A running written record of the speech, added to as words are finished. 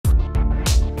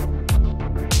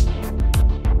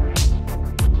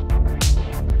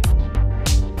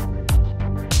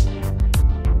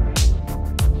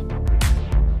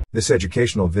This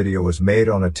educational video was made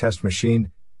on a test machine,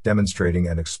 demonstrating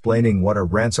and explaining what a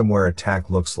ransomware attack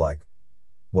looks like,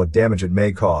 what damage it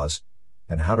may cause,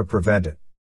 and how to prevent it.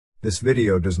 This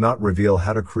video does not reveal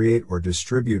how to create or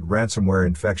distribute ransomware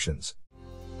infections.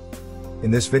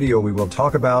 In this video we will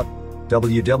talk about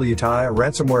Wwty, a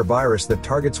ransomware virus that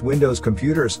targets Windows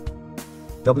computers.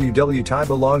 Wwty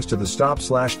belongs to the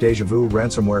Stop/Deja-vu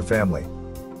ransomware family.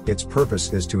 Its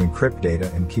purpose is to encrypt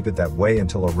data and keep it that way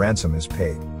until a ransom is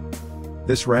paid.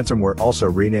 This ransomware also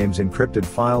renames encrypted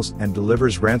files and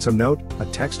delivers ransom note, a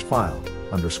text file,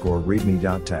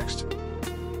 _readme.txt.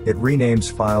 It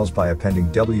renames files by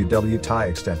appending Wwty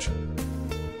extension.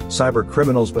 Cyber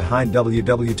criminals behind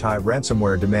Wwty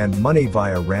ransomware demand money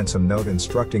via ransom note,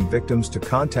 instructing victims to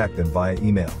contact them via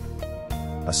email.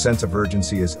 A sense of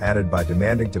urgency is added by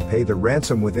demanding to pay the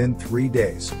ransom within 3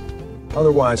 days.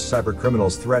 Otherwise, cyber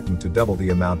criminals threaten to double the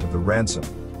amount of the ransom.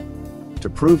 To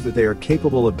prove that they are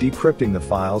capable of decrypting the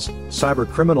files, cyber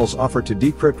criminals offer to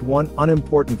decrypt one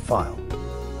unimportant file.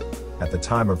 At the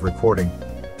time of recording,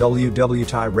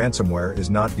 Wwty ransomware is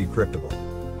not decryptable.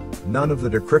 None of the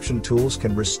decryption tools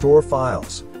can restore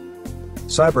files.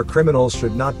 Cyber criminals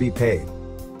should not be paid.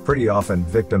 Pretty often,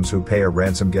 victims who pay a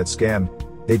ransom get scammed.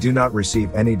 They do not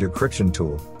receive any decryption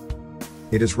tool.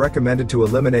 It is recommended to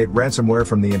eliminate ransomware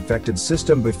from the infected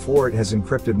system before it has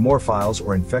encrypted more files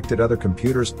or infected other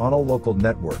computers on a local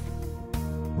network.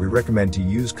 We recommend to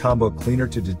use Combo Cleaner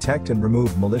to detect and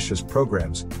remove malicious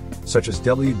programs, such as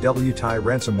Wwty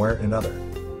ransomware and other.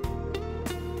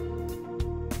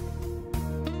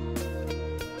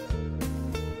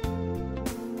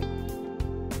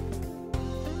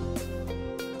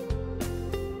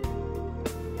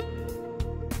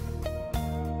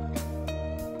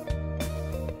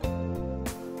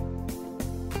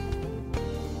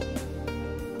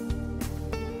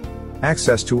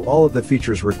 Access to all of the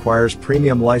features requires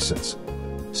premium license.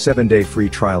 7-day free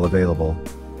trial available.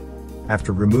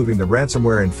 After removing the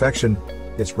ransomware infection,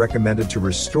 it's recommended to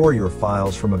restore your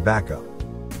files from a backup.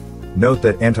 Note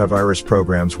that antivirus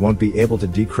programs won't be able to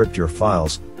decrypt your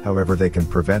files, however they can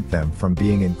prevent them from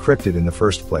being encrypted in the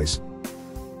first place.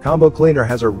 Combo Cleaner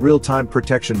has a real-time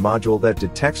protection module that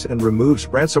detects and removes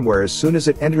ransomware as soon as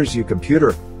it enters your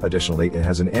computer. Additionally, it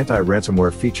has an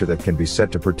anti-ransomware feature that can be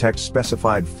set to protect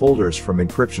specified folders from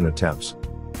encryption attempts.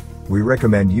 We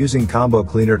recommend using Combo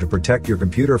Cleaner to protect your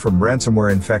computer from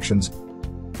ransomware infections.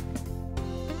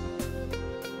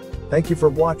 Thank you for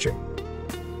watching.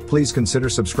 Please consider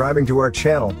subscribing to our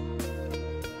channel.